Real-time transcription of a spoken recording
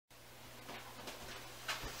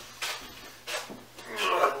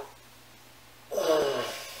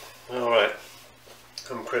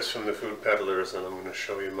Chris from the Food Peddlers, and I'm going to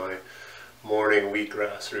show you my morning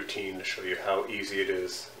wheatgrass routine to show you how easy it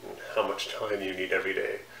is and how much time you need every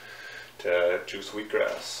day to juice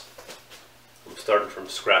wheatgrass. I'm starting from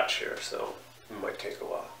scratch here, so it might take a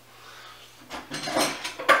while.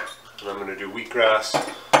 And I'm going to do wheatgrass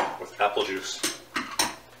with apple juice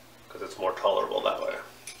because it's more tolerable that way.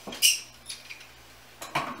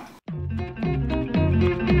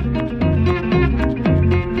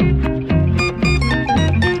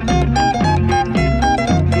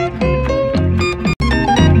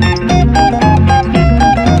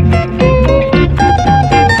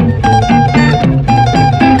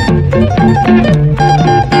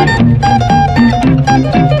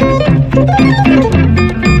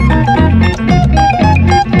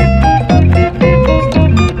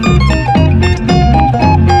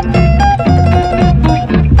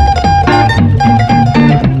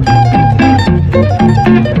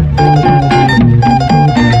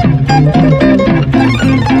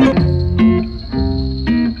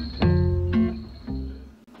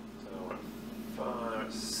 So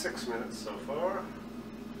 6 minutes so far.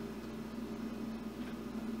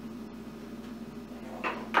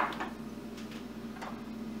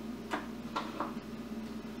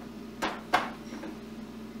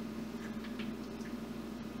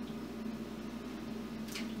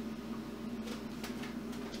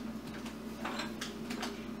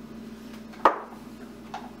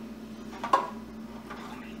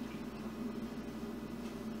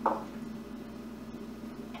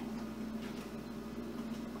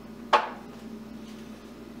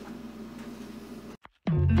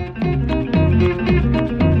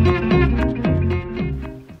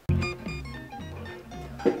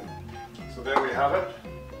 So there we have it.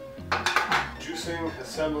 Juicing,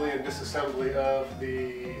 assembly and disassembly of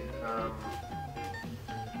the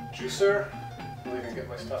juicer. I'll even get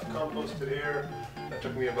my stuff composted here. That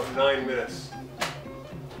took me about 9 minutes.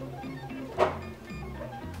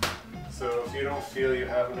 So if you don't feel you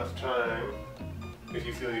have enough time, if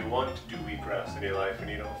you feel you want to do wheatgrass in your life and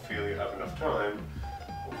you don't feel you have enough time,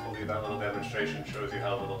 hopefully that little demonstration shows you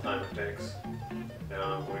how little time it takes.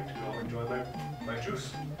 Now I'm going to go enjoy my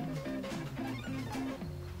juice.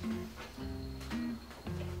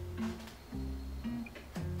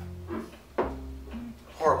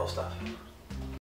 Horrible stuff.